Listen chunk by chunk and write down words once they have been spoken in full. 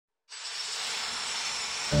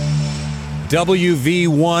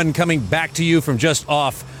WV1 coming back to you from just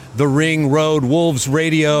off the Ring Road, Wolves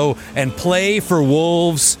Radio and Play for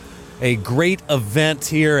Wolves. A great event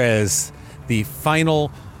here as the final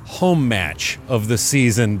home match of the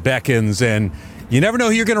season beckons. And you never know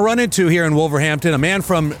who you're going to run into here in Wolverhampton. A man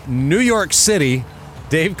from New York City,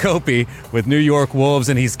 Dave Copey, with New York Wolves,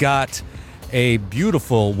 and he's got a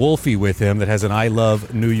beautiful Wolfie with him that has an I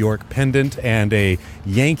Love New York pendant and a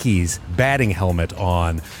Yankees batting helmet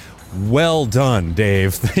on. Well done,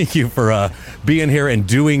 Dave. Thank you for being here and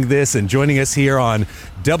doing this and joining us here on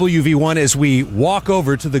WV1 as we walk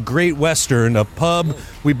over to the Great Western, a pub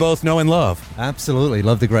we both know and love. Absolutely.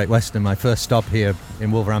 Love the Great Western. My first stop here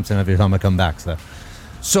in Wolverhampton every time I come back.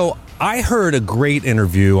 So I heard a great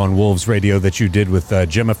interview on Wolves Radio that you did with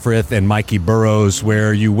Gemma Frith and Mikey Burrows,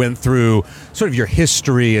 where you went through sort of your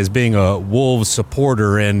history as being a Wolves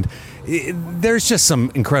supporter, and there's just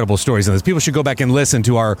some incredible stories in this. People should go back and listen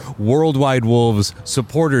to our Worldwide Wolves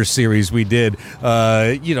Supporters series we did,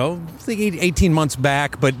 I think 18 months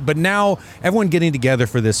back. But now everyone getting together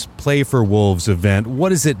for this Play for Wolves event. What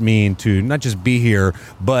does it mean to not just be here,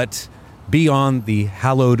 but be on the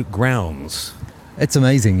hallowed grounds? It's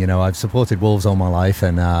amazing. I've supported Wolves all my life,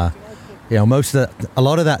 and a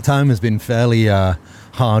lot of that time has been fairly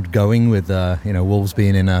hard going with Wolves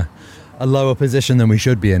being in a lower position than we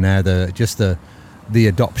should be in now. The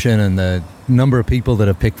adoption and the number of people that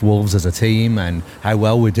have picked Wolves as a team and how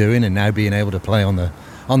well we're doing, and now being able to play on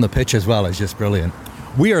the pitch as well is just brilliant.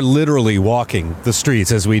 We are literally walking the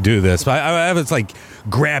streets as we do this. I was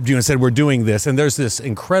grabbed you and said, we're doing this. And there's this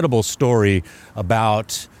incredible story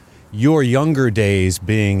about your younger days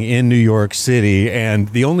being in New York City, and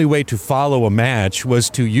the only way to follow a match was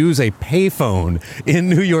to use a payphone in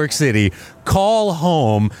New York City, call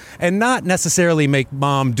home, and not necessarily make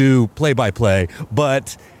mom do play-by-play,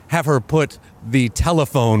 but have her put the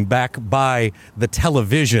telephone back by the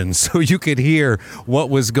television so you could hear what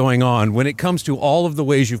was going on. When it comes to all of the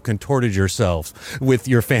ways you've contorted yourself with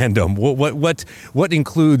your fandom, what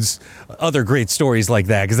includes other great stories like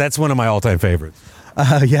that? Because that's one of my all-time favorites.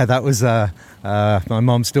 That was my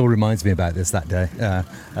mom still reminds me about this that day,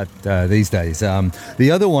 these days.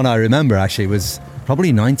 The other one I remember actually was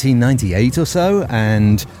probably 1998 or so,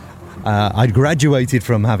 and I'd graduated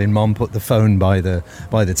from having mom put the phone by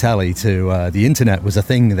the telly to the internet was a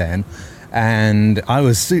thing then, and I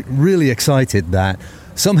was really excited that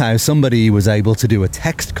somehow somebody was able to do a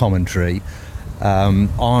text commentary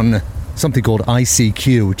on something called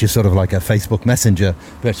ICQ, which is sort of like a Facebook Messenger,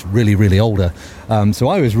 but it's really, really older. So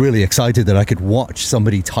I was really excited that I could watch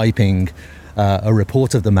somebody typing a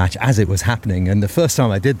report of the match as it was happening. And the first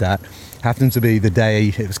time I did that happened to be the day,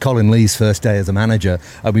 it was Colin Lee's first day as a manager,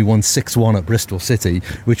 and we won 6-1 at Bristol City,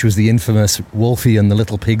 which was the infamous Wolfie and the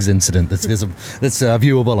Little Pigs incident that's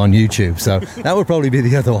viewable on YouTube. So that would probably be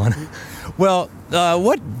the other one. Well,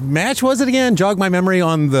 what match was it again? Jog my memory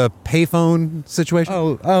on the payphone situation.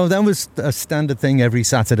 Oh, that was a standard thing every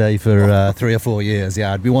Saturday for 3 or 4 years.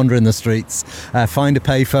 Yeah, I'd be wandering the streets, find a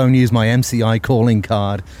payphone, use my MCI calling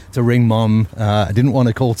card to ring mom. I didn't want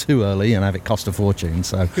to call too early and have it cost a fortune,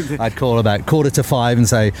 so I'd call about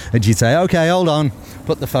 4:45 and she'd say, "Okay, hold on,"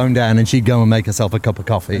 put the phone down, and she'd go and make herself a cup of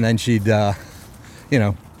coffee, and then she'd,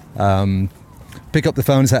 pick up the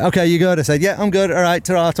phone and say, "Okay, you good?" I said, "Yeah, I'm good. All right,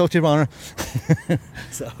 ta-ra, talk to you tomorrow."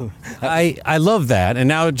 So I love that. And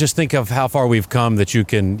now just think of how far we've come that you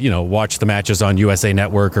can, watch the matches on USA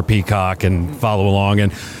Network or Peacock and follow along.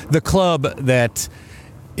 And the club that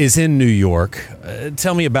is in New York,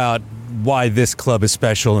 tell me about why this club is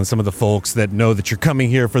special, and some of the folks that know that you're coming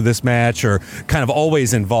here for this match are kind of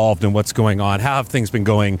always involved in what's going on. How have things been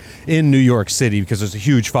going in New York City? Because there's a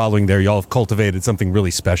huge following there. Y'all have cultivated something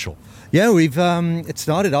really special. Yeah, we've it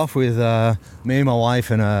started off with me and my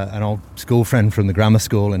wife and an old school friend from the grammar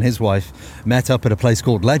school and his wife met up at a place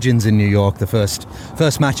called Legends in New York, the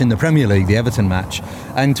first match in the Premier League, the Everton match.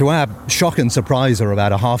 And to our shock and surprise, there were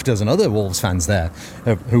about a half dozen other Wolves fans there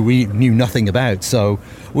who we knew nothing about. So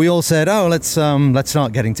we all said, let's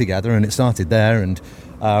start getting together, and it started there. And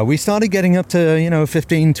we started getting up to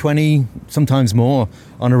 15, 20, sometimes more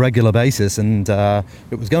on a regular basis, and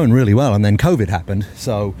it was going really well. And then COVID happened,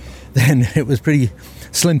 so then it was pretty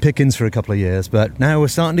slim pickings for a couple of years. But now we're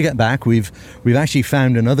starting to get back. We've actually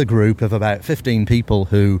found another group of about 15 people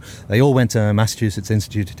who they all went to Massachusetts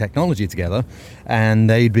Institute of Technology together, and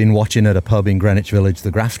they'd been watching at a pub in Greenwich Village,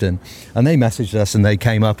 the Grafton, and they messaged us and they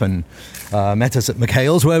came up and met us at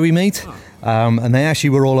McHale's where we meet. And they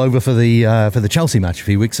actually were all over for the Chelsea match a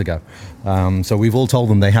few weeks ago. So we've all told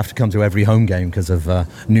them they have to come to every home game because of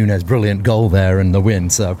Nunes' brilliant goal there and the win.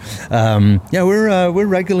 So we're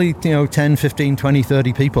regularly 10, 15, 20,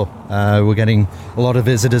 30 people. We're getting a lot of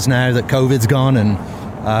visitors now that COVID's gone, and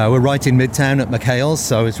we're right in Midtown at McHale's,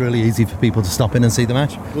 so it's really easy for people to stop in and see the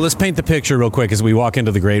match. Well, let's paint the picture real quick as we walk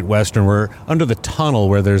into the Great Western. We're under the tunnel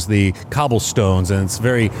where there's the cobblestones, and it's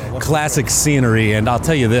very classic scenery. And I'll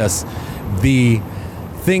tell you this, the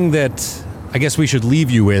thing that I guess we should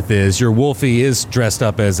leave you with is your Wolfie is dressed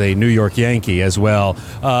up as a New York Yankee as well.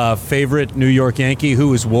 Favorite New York Yankee?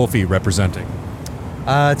 Who is Wolfie representing?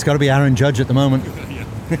 It's got to be Aaron Judge at the moment.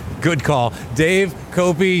 Good call. Dave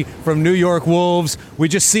Copey from New York Wolves. We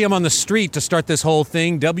just see him on the street to start this whole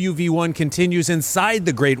thing. WV1 continues inside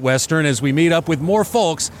the Great Western as we meet up with more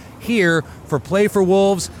folks here for Play for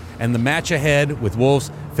Wolves and the match ahead with Wolves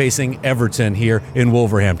facing Everton here in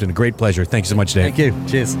Wolverhampton. A great pleasure. Thank you so much, Dave. Thank you.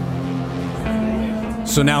 Cheers.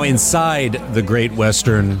 So now inside the Great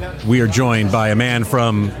Western, we are joined by a man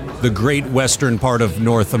from the Great Western part of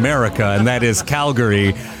North America, and that is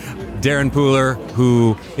Calgary. Darren Pooler,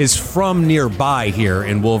 who is from nearby here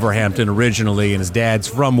in Wolverhampton originally, and his dad's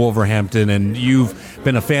from Wolverhampton, and you've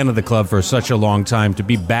been a fan of the club for such a long time. To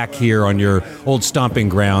be back here on your old stomping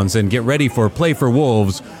grounds and get ready for Play for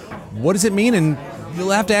Wolves, what does it mean? And we'll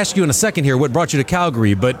have to ask you in a second here what brought you to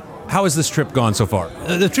Calgary, but how has this trip gone so far?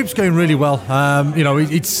 The trip's going really well.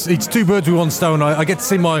 It's two birds with one stone. I get to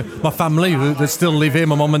see my family that still live here,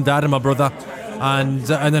 my mum and dad and my brother. And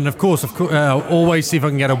then, of course, always see if I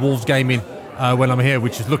can get a Wolves game in when I'm here,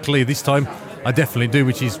 which is luckily this time I definitely do,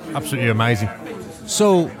 which is absolutely amazing.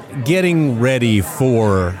 So, getting ready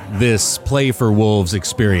for this Play for Wolves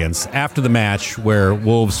experience, after the match where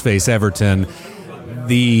Wolves face Everton,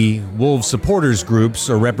 the Wolves supporters groups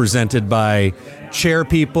are represented by chair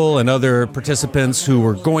people and other participants who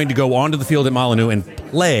are going to go onto the field at Molineux and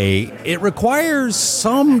play. It requires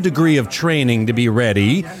some degree of training to be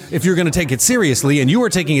ready if you're going to take it seriously, and you are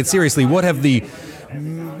taking it seriously. What have the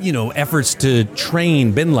efforts to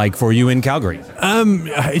train been like for you in Calgary?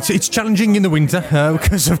 It's challenging in the winter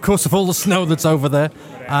because, of course, of all the snow that's over there,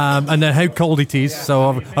 and then how cold it is.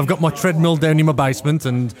 So I've got my treadmill down in my basement,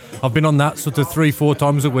 and I've been on that sort of 3-4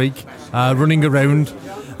 times a week, running around.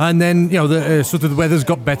 And then, the weather's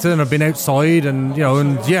got better, and I've been outside, and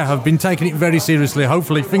I've been taking it very seriously.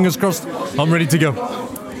 Hopefully, fingers crossed, I'm ready to go.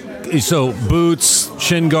 So boots,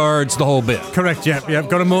 shin guards, the whole bit. Correct. Yeah.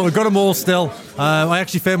 Got them all still. I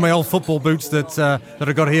actually found my old football boots that I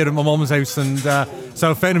got here at my mum's house, and so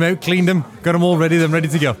I found them out, cleaned them, got them all ready. Them ready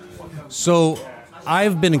to go. So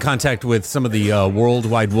I've been in contact with some of the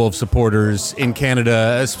Worldwide Wolves supporters in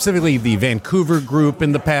Canada, specifically the Vancouver group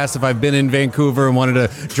in the past. If I've been in Vancouver and wanted to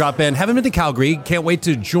drop in, haven't been to Calgary, can't wait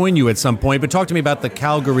to join you at some point. But talk to me about the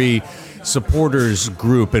Calgary supporters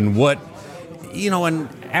group and what an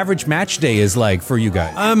average match day is like for you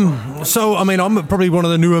guys. I'm probably one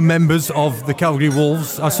of the newer members of the Calgary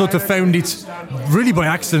Wolves. I sort of found it really by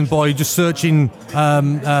accident by just searching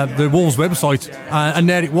the Wolves website, and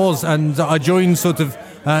there it was. And I joined sort of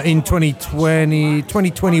in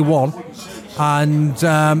 2021. And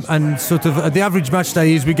sort of the average match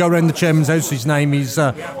day is we go around the chairman's house. His name is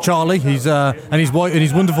Charlie. He's and his wife and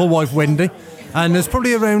his wonderful wife Wendy. And there's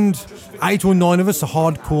probably around 8 or 9 of us,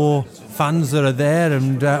 hardcore fans that are there,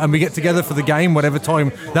 and we get together for the game, whatever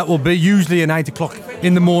time that will be. Usually an 8 o'clock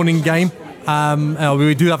in the morning game.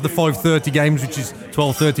 We do have the 5:30 games, which is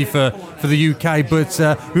 12:30 for the UK. But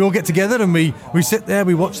we all get together and we sit there,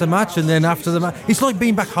 we watch the match, and then after the match, it's like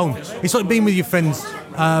being back home. It's like being with your friends.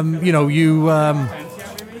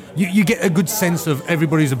 You get a good sense of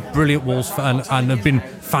everybody's a brilliant Wolves fan and have been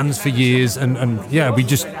fans for years, and we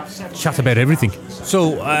just chat about everything.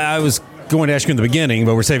 So I was going to ask you in the beginning,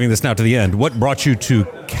 but we're saving this now to the end. What brought you to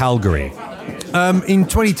Calgary? In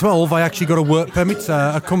 2012, I actually got a work permit.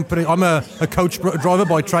 A company. I'm a coach driver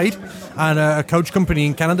by trade, and a coach company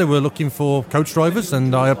in Canada were looking for coach drivers,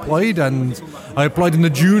 and I applied in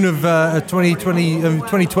the June of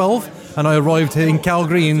 2012. And I arrived here in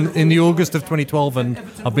Calgary in the August of 2012, and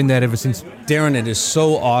I've been there ever since. Darren, it is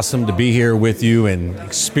so awesome to be here with you and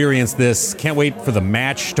experience this. Can't wait for the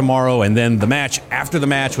match tomorrow, and then the match after the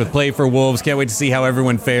match with Play for Wolves. Can't wait to see how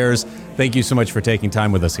everyone fares. Thank you so much for taking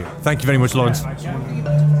time with us here. Thank you very much, Lawrence.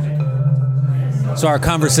 So our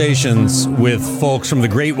conversations with folks from the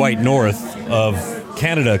Great White North of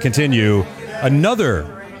Canada continue. Another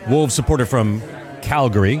Wolves supporter from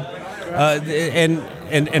Calgary,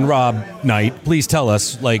 and Rob Knight, please tell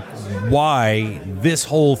us why this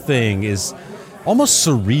whole thing is almost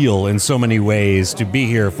surreal in so many ways to be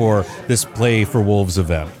here for this Play for Wolves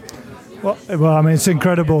event. Well, I mean, it's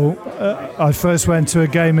incredible. I first went to a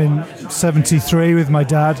game in '73 with my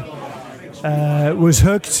dad. Was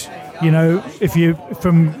hooked. You know, if you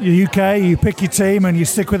from the UK, you pick your team and you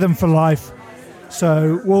stick with them for life.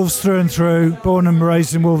 So Wolves through and through. Born and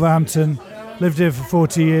raised in Wolverhampton. Lived here for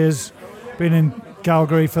 40 years. Been in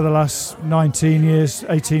Calgary for the last 18 years.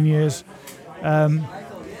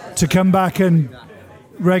 To come back and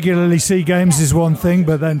regularly see games is one thing,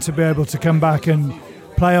 but then to be able to come back and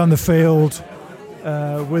play on the field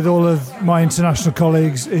with all of my international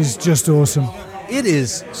colleagues is just awesome. It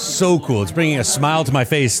is so cool. It's bringing a smile to my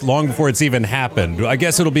face long before it's even happened. I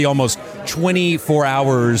guess it'll be almost 24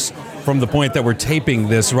 hours from the point that we're taping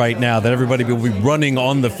this right now that everybody will be running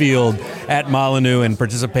on the field at Molineux and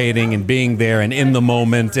participating and being there and in the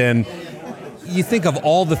moment. And you think of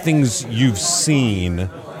all the things you've seen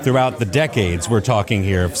throughout the decades we're talking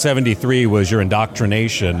here. 73 was your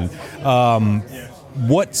indoctrination.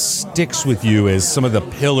 What sticks with you as some of the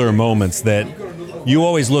pillar moments that you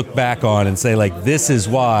always look back on and say, like, this is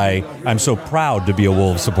why I'm so proud to be a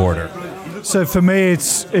Wolves supporter? So for me,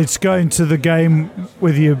 it's going to the game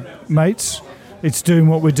with your mates. It's doing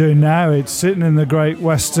what we're doing now. It's sitting in the Great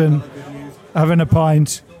Western, having a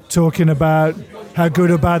pint, talking about how good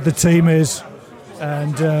or bad the team is,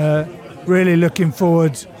 and really looking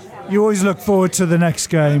forward. You always look forward to the next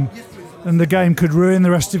game, and the game could ruin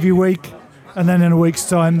the rest of your week, and then in a week's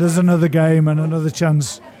time there's another game and another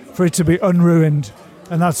chance for it to be unruined,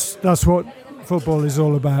 and that's what football is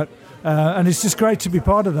all about. And it's just great to be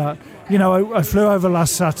part of that. You know, I flew over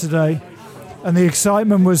last Saturday, and the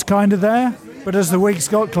excitement was kind of there, but as the weeks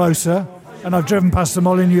got closer, and I've driven past the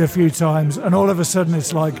Molineux a few times, and all of a sudden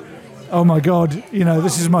it's like, oh my God, you know,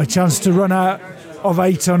 this is my chance to run out of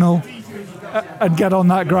A Tunnel and get on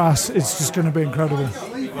that grass. It's just going to be incredible.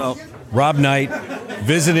 Well, Rob Knight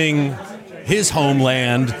visiting his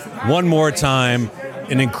homeland one more time.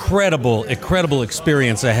 An incredible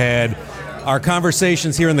experience ahead. Our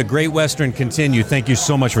conversations here in the Great Western continue. Thank you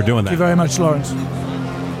so much for doing that. Thank you very much, Lawrence.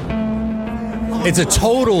 It's a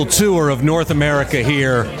total tour of North America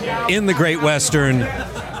here in the Great Western.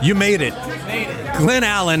 You made it. Glenn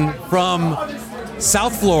Allen from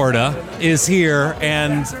South Florida is here,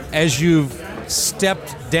 and as you've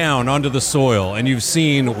stepped down onto the soil and you've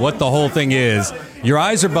seen what the whole thing is, your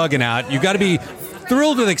eyes are bugging out. You've got to be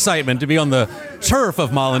thrilled with excitement to be on the turf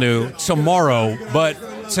of Molineux tomorrow, but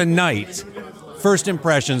tonight, first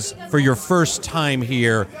impressions for your first time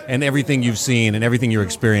here and everything you've seen and everything you've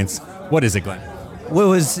experienced. What is it, Glenn?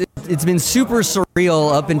 Well, it's been super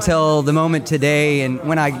surreal up until the moment today, and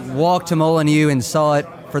when I walked to Molineux and saw it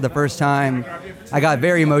for the first time, I got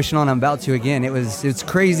very emotional, and I'm about to again. It's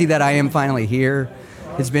crazy that I am finally here.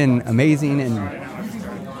 It's been amazing,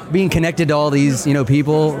 and being connected to all these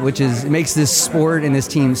people, which makes this sport and this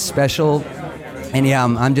team special. And yeah,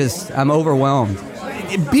 I'm overwhelmed.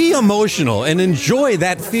 Be emotional and enjoy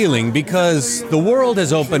that feeling, because the world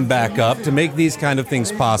has opened back up to make these kind of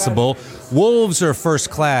things possible. Wolves are first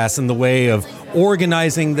class in the way of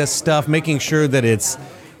organizing this stuff, making sure that it's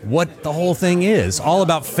what the whole thing is. All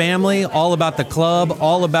about family, all about the club,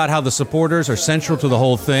 all about how the supporters are central to the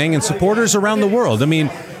whole thing, and supporters around the world. I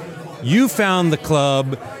mean, you found the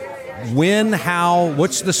club. When, how,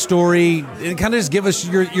 what's the story? And kind of just give us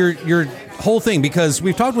your whole thing, because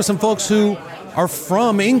we've talked with some folks who are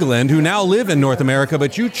from England who now live in North America,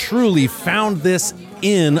 but you truly found this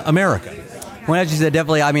in America. Well, as you said,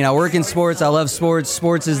 definitely. I mean, I work in sports. I love sports.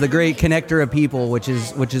 Sports is the great connector of people, which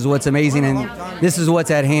is what's amazing, and this is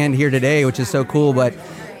what's at hand here today, which is so cool. But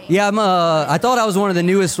yeah, I thought I was one of the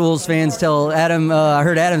newest Wolves fans till Adam. I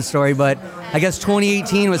heard Adam's story, but I guess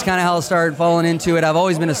 2018 was kind of how I started falling into it. I've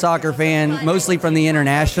always been a soccer fan, mostly from the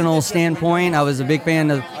international standpoint. I was a big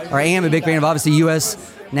fan of, or I am a big fan of, obviously, U.S.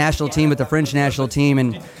 national team, but the French national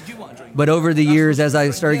team. But over the years, as I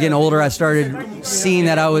started getting older, I started seeing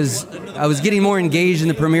that I was getting more engaged in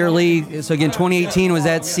the Premier League. So again, 2018 was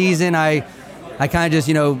that season. I kind of just,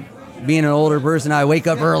 being an older person, I wake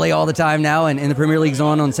up early all the time now, and the Premier League's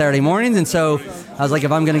on Saturday mornings. And so I was like,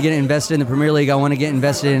 if I'm going to get invested in the Premier League, I want to get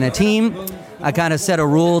invested in a team. I kind of set a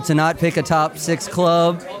rule to not pick a top 6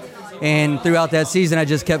 club. And throughout that season, I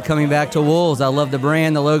just kept coming back to Wolves. I love the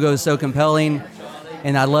brand. The logo is so compelling.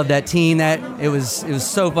 And I love that team. That it was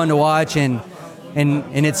so fun to watch, and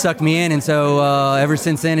it sucked me in. And so ever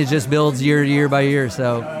since then, it just builds year by year.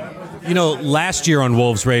 So, last year on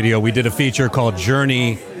Wolves Radio, we did a feature called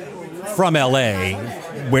Journey from LA,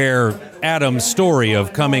 where Adam's story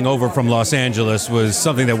of coming over from Los Angeles was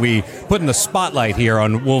something that we put in the spotlight here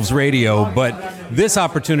on Wolves Radio. But this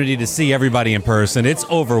opportunity to see everybody in person, it's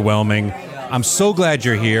overwhelming. I'm so glad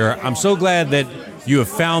you're here. I'm so glad that you have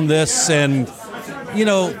found this, and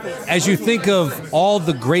as you think of all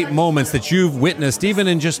the great moments that you've witnessed, even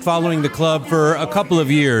in just following the club for a couple of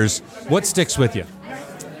years, what sticks with you?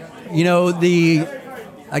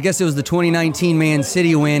 I guess it was the 2019 Man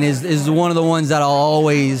City win is one of the ones that I'll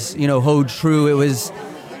always, hold true. It was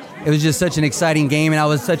just such an exciting game, and I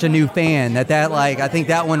was such a new fan that I think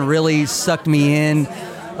that one really sucked me in.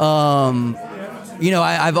 I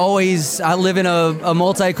live in a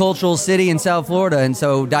multicultural city in South Florida, and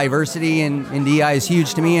so diversity in DI is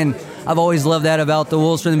huge to me, and I've always loved that about the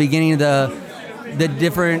Wolves from the beginning. The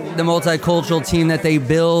multicultural team that they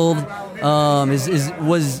build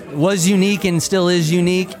was unique and still is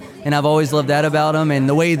unique, and I've always loved that about them, and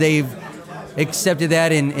the way they've accepted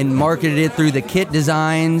that and marketed it through the kit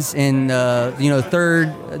designs and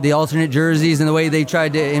the alternate jerseys, and the way they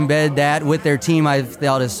tried to embed that with their team, I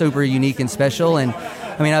thought is super unique and special. And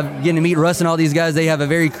I'm getting to meet Russ and all these guys. They have a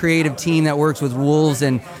very creative team that works with Wolves,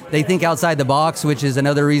 and they think outside the box, which is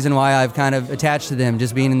another reason why I've kind of attached to them,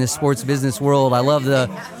 just being in this sports business world. I love the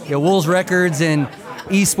Wolves records and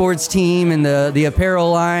esports team and the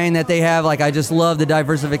apparel line that they have. I just love the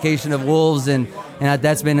diversification of Wolves, and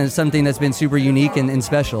that's been something that's been super unique and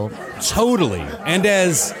special. Totally. And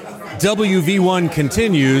as WV1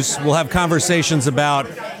 continues, we'll have conversations about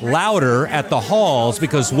Louder at the halls,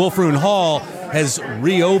 because Wolfroon Hall has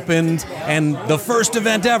reopened, and the first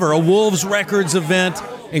event ever, a Wolves Records event.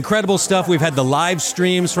 Incredible stuff. We've had the live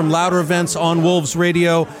streams from Louder events on Wolves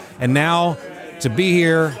Radio, and now to be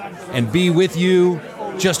here and be with you,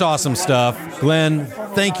 just awesome stuff. Glenn,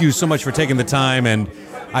 thank you so much for taking the time, and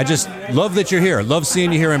I just love that you're here. Love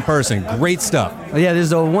seeing you here in person. Great stuff. Well, yeah, this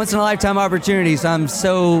is a once-in-a-lifetime opportunity, so I'm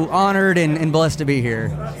so honored and blessed to be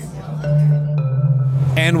here.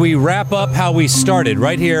 And we wrap up how we started,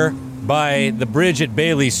 right here by the bridge at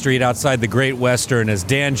Bailey Street outside the Great Western, as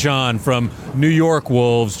Dan John from New York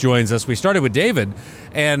Wolves joins us. We started with David,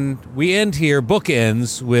 and we end here,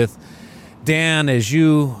 bookends, with Dan, as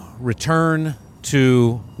you return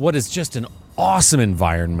to what is just an awesome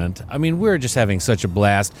environment. We're just having such a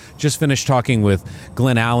blast. Just finished talking with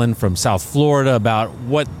Glenn Allen from South Florida about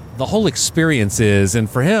what the whole experience is, and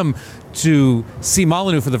for him to see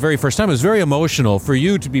Molineux for the very first time, it was very emotional. For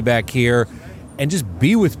you to be back here and just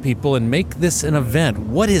be with people and make this an event,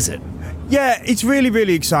 what is it? Yeah, it's really,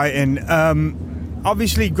 really exciting.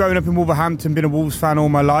 Obviously, growing up in Wolverhampton, been a Wolves fan all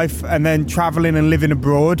my life, and then travelling and living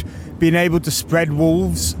abroad, being able to spread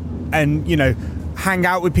Wolves and, hang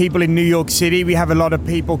out with people in New York City. We have a lot of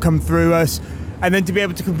people come through us, and then to be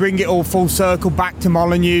able to bring it all full circle back to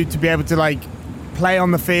Molineux, to be able to play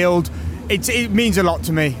on the field, it means a lot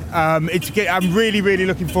to me. I'm really, really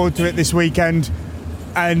looking forward to it this weekend,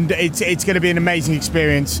 and it's going to be an amazing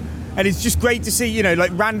experience. And it's just great to see,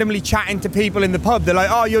 randomly chatting to people in the pub. They're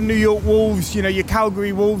like, oh, you're New York Wolves, you're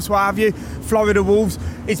Calgary Wolves, what have you, Florida Wolves.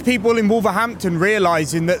 It's people in Wolverhampton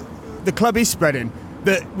realising that the club is spreading,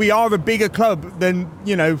 that we are a bigger club than,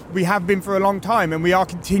 we have been for a long time, and we are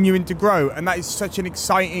continuing to grow. And that is such an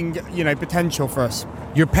exciting, potential for us.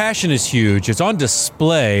 Your passion is huge. It's on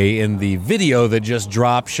display in the video that just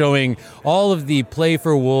dropped, showing all of the Play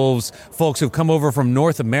for Wolves folks who've come over from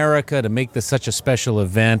North America to make this such a special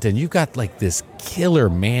event. And you've got this killer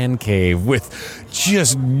man cave with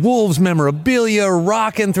just Wolves memorabilia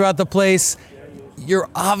rocking throughout the place. You're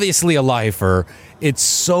obviously a lifer. It's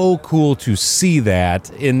so cool to see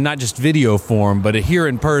that in not just video form, but here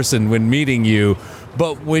in person when meeting you.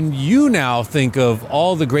 But when you now think of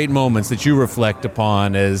all the great moments that you reflect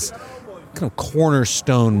upon as kind of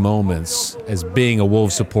cornerstone moments as being a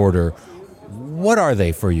Wolves supporter, what are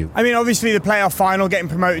they for you? Obviously the playoff final, getting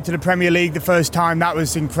promoted to the Premier League the first time, that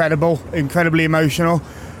was incredibly emotional.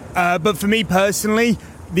 But for me personally,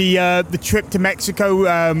 the trip to Mexico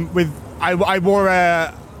I wore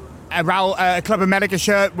a Club America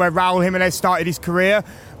shirt where Raul Jimenez started his career,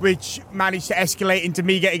 which managed to escalate into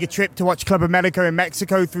me getting a trip to watch Club America in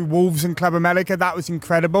Mexico through Wolves and Club America. That was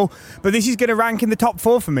incredible. But this is going to rank in the top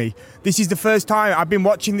 4 for me. This is the first time I've been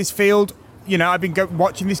watching this field. I've been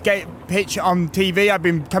watching this pitch on TV. I've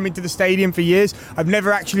been coming to the stadium for years. I've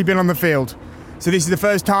never actually been on the field. So this is the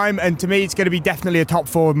first time, and to me it's going to be definitely a top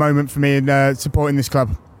 4 moment for me in supporting this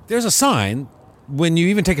club. There's a sign when you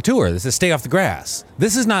even take a tour, this is stay off the grass.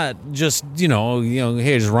 This is not just, hey,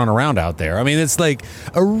 just run around out there. It's like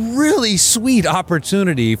a really sweet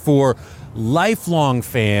opportunity for lifelong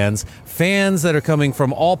fans that are coming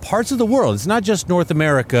from all parts of the world. It's not just North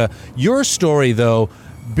America. Your story, though,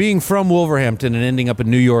 being from Wolverhampton and ending up in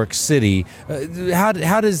New York City, how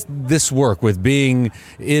does this work with being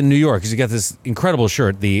in New York? Because you got this incredible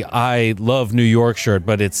shirt, the I Love New York shirt,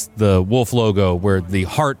 but it's the Wolf logo where the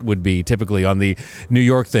heart would be typically on the New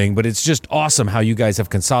York thing. But it's just awesome how you guys have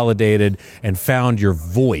consolidated and found your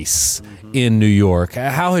voice in New York.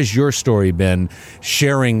 How has your story been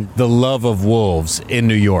sharing the love of Wolves in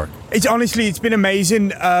New York? It's been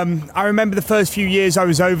amazing. I remember the first few years I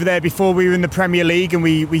was over there before we were in the Premier League and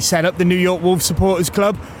we set up the New York Wolves Supporters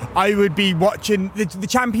Club. I would be watching the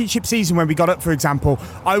championship season when we got up, for example.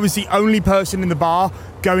 I was the only person in the bar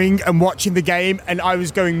going and watching the game, and I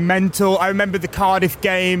was going mental. I remember the Cardiff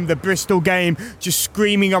game, the Bristol game, just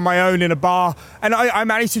screaming on my own in a bar. And I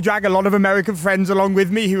managed to drag a lot of American friends along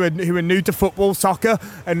with me who are new to football, soccer,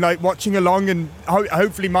 and like watching along, and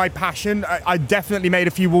hopefully my passion. I definitely made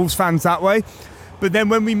a few Wolves fans that way. But then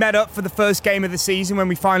when we met up for the first game of the season, when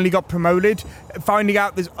we finally got promoted, finding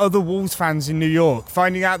out there's other Wolves fans in New York,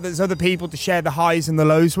 finding out there's other people to share the highs and the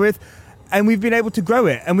lows with, and we've been able to grow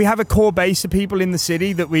it. And we have a core base of people in the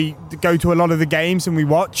city that we go to a lot of the games and we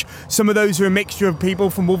watch. Some of those are a mixture of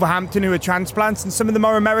people from Wolverhampton who are transplants, and some of them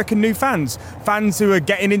are American new fans who are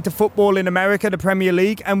getting into football in America, the Premier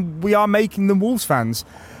League, and we are making them Wolves fans.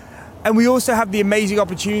 And we also have the amazing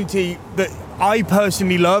opportunity that I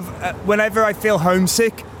personally love. Whenever I feel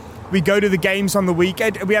homesick, we go to the games on the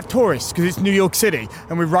weekend and we have tourists because it's New York City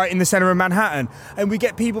and we're right in the center of Manhattan. And we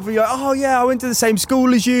get people who are like, oh yeah, I went to the same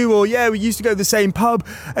school as you, or yeah, we used to go to the same pub.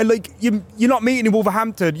 And like, you're not meeting in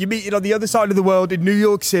Wolverhampton, you're meeting on the other side of the world in New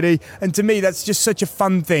York City. And to me, that's just such a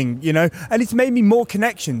fun thing, you know? And it's made me more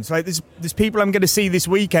connections. Like there's people I'm going to see this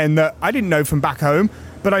weekend that I didn't know from back home,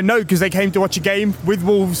 but I know because they came to watch a game with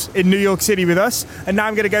Wolves in New York City with us, and now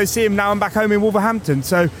I'm going to go see them now I'm back home in Wolverhampton.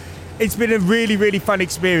 So it's been a really, really fun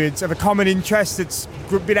experience of a common interest that's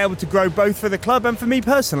been able to grow both for the club and for me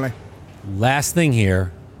personally. Last thing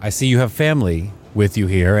here, I see you have family with you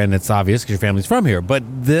here, and it's obvious because your family's from here, but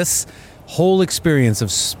this whole experience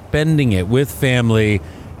of spending it with family,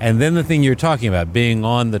 and then the thing you're talking about, being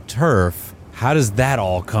on the turf, how does that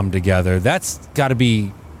all come together? That's got to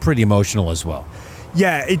be pretty emotional as well.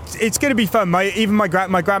 Yeah, it's going to be fun. My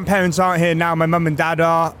grandparents aren't here now. My mum and dad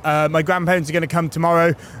are. My grandparents are going to come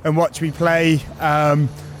tomorrow and watch me play. And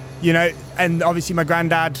obviously my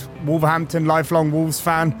granddad, Wolverhampton, lifelong Wolves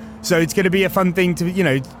fan. So it's going to be a fun thing to,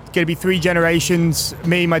 it's going to be 3 generations,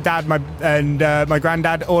 me, my dad, my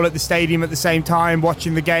granddad, all at the stadium at the same time,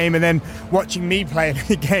 watching the game, and then watching me play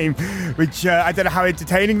the game, which I don't know how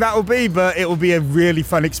entertaining that will be, but it will be a really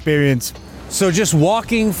fun experience. So just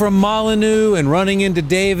walking from Molineux and running into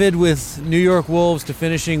David with New York Wolves to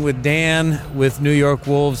finishing with Dan with New York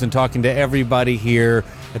Wolves and talking to everybody here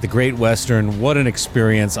at the Great Western. What an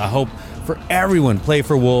experience. I hope for everyone Play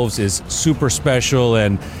for Wolves is super special,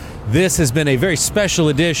 and this has been a very special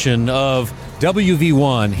edition of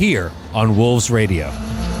WV1 here on Wolves Radio.